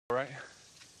All right?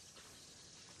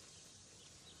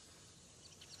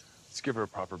 Let's give her a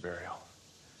proper burial.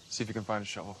 See if you can find a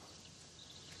shovel.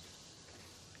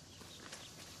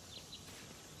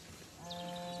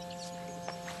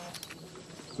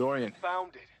 Dorian.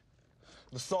 Found it.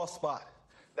 The soft spot.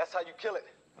 That's how you kill it.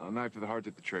 A knife to the heart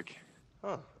did the trick.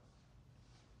 Huh.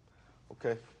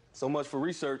 Okay. So much for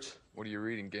research. What are you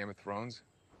reading, Game of Thrones?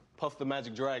 Puff the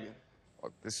Magic Dragon.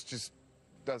 Look, this just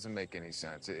doesn't make any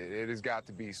sense. It has got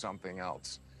to be something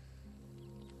else.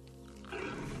 Nope,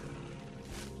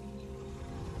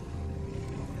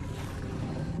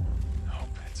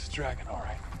 it's a dragon, all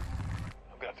right.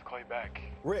 I'm gonna have to call you back.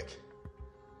 Rick!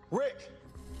 Rick!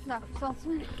 Dr.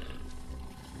 Saltzman?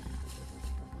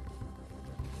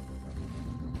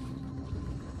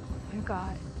 Oh,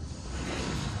 God.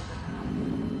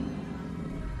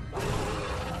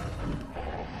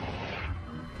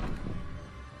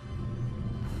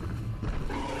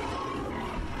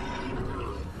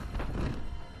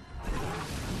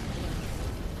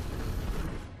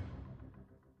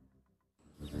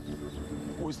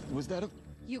 Was that a...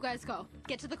 You guys go.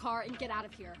 Get to the car and get out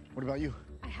of here. What about you?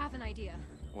 I have an idea.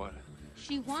 What?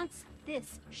 She wants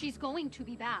this. She's going to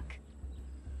be back.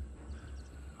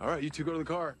 All right, you two go to the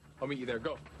car. I'll meet you there.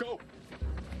 Go, go!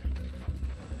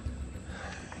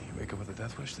 You wake up with a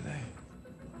death wish today?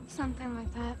 Something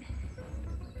like that.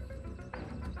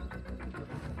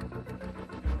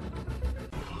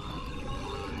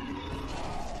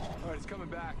 All right, it's coming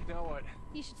back. Now what?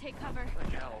 You should take cover.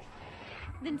 Like hell.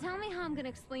 Then tell me how I'm gonna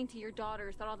explain to your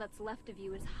daughters that all that's left of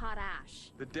you is hot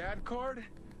ash. The dad card?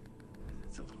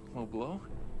 It's a low blow.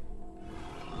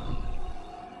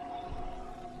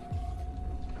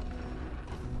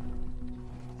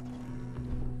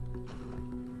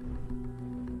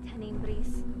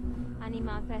 Tenimbris,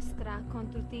 anima vestra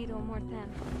contrutiro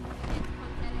mortem. Et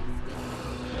contere spiritu,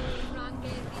 range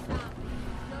vitam,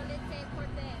 nolete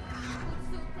porter, ut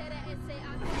subtere esse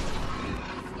acte,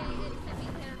 isque et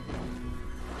semiter.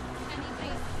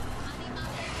 Tenimbris, anima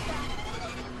vestra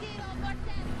contrutiro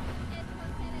mortem, et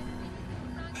contere spiritu,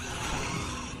 range vitam,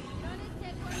 nolete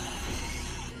porter,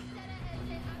 subtere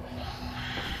esse acte.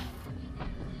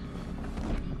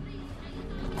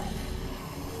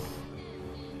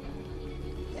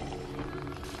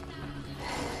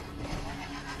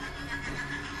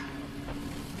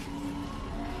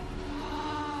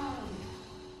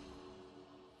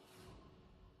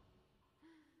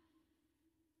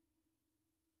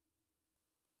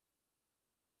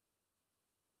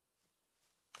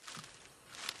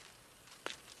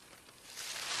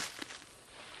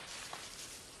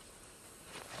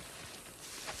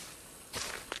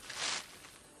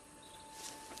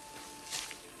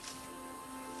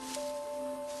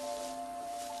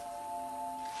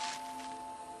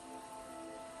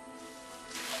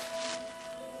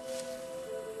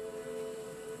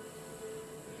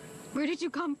 Where did you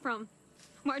come from?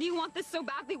 Why do you want this so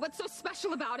badly? What's so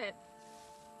special about it?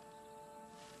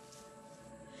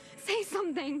 Say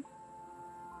something.